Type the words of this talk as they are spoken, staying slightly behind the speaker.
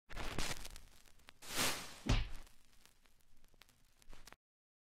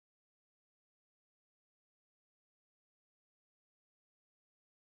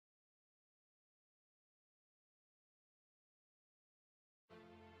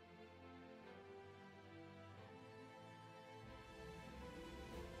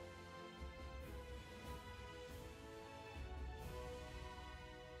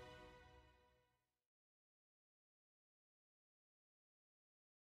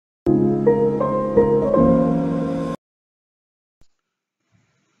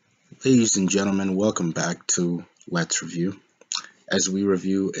Ladies and gentlemen, welcome back to Let's Review, as we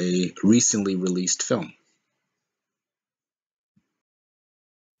review a recently released film.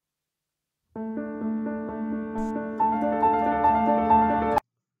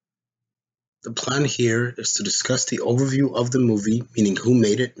 The plan here is to discuss the overview of the movie, meaning who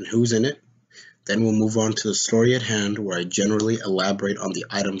made it and who's in it. Then we'll move on to the story at hand, where I generally elaborate on the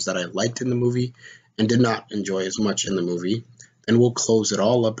items that I liked in the movie and did not enjoy as much in the movie. Then we'll close it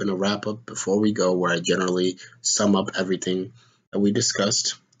all up in a wrap-up before we go, where I generally sum up everything that we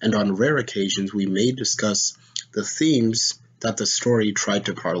discussed. And on rare occasions, we may discuss the themes that the story tried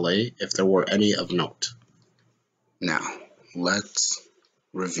to parlay, if there were any of note. Now, let's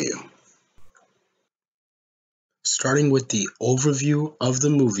review. Starting with the overview of the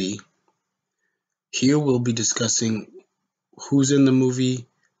movie, here we'll be discussing who's in the movie,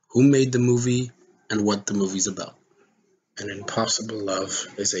 who made the movie, and what the movie's about. An Impossible Love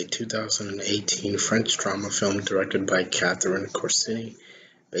is a 2018 French drama film directed by Catherine Corsini,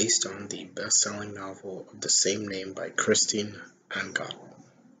 based on the best-selling novel of the same name by Christine Angot.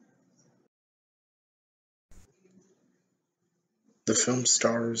 The film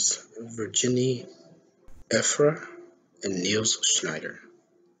stars Virginie, Efira, and Niels Schneider.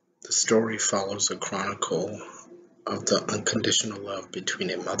 The story follows a chronicle of the unconditional love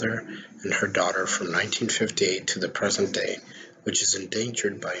between a mother and her daughter from 1958 to the present day, which is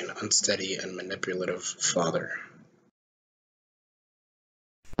endangered by an unsteady and manipulative father.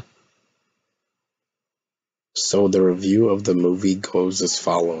 So the review of the movie goes as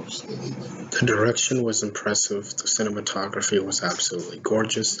follows. The direction was impressive, the cinematography was absolutely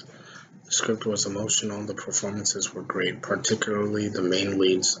gorgeous, the script was emotional, the performances were great, particularly the main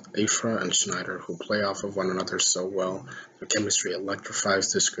leads, Efira and Schneider, who play off of one another so well. Their chemistry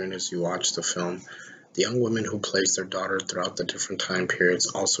electrifies the screen as you watch the film. The young woman who plays their daughter throughout the different time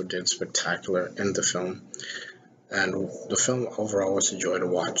periods also did spectacular in the film. And the film overall was a joy to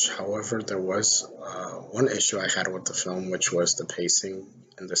watch. However, there was one issue I had with the film, which was the pacing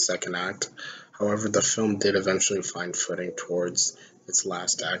in the second act. However, the film did eventually find footing towards its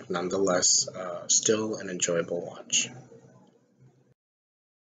last act. Nonetheless, still an enjoyable watch.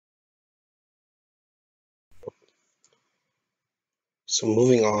 So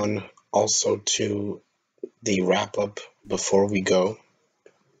moving on also to the wrap-up before we go.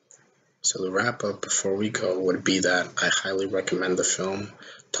 So the wrap-up before we go would be that I highly recommend the film.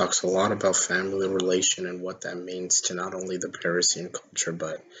 Talks a lot about family relation and what that means to not only the Parisian culture,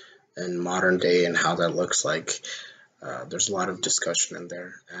 but in modern day and how that looks like. There's a lot of discussion in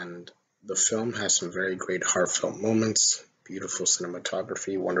there, and the film has some very great heartfelt moments, beautiful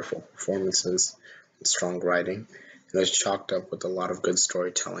cinematography, wonderful performances, and strong writing, and it's chalked up with a lot of good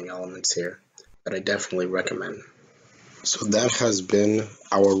storytelling elements here that I definitely recommend. So that has been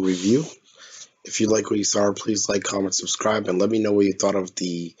our review. If you like what you saw, please like, comment, subscribe, and let me know what you thought of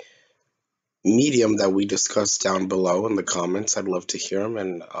the medium that we discussed down below in the comments. I'd love to hear them,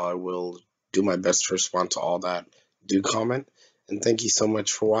 and I will do my best to respond to all that. Do comment, and thank you so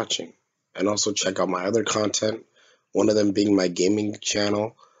much for watching. And also check out my other content, one of them being my gaming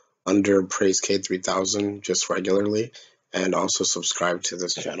channel under PraiseK3000 just regularly, and also subscribe to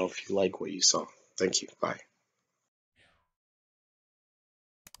this channel if you like what you saw. Thank you. Bye.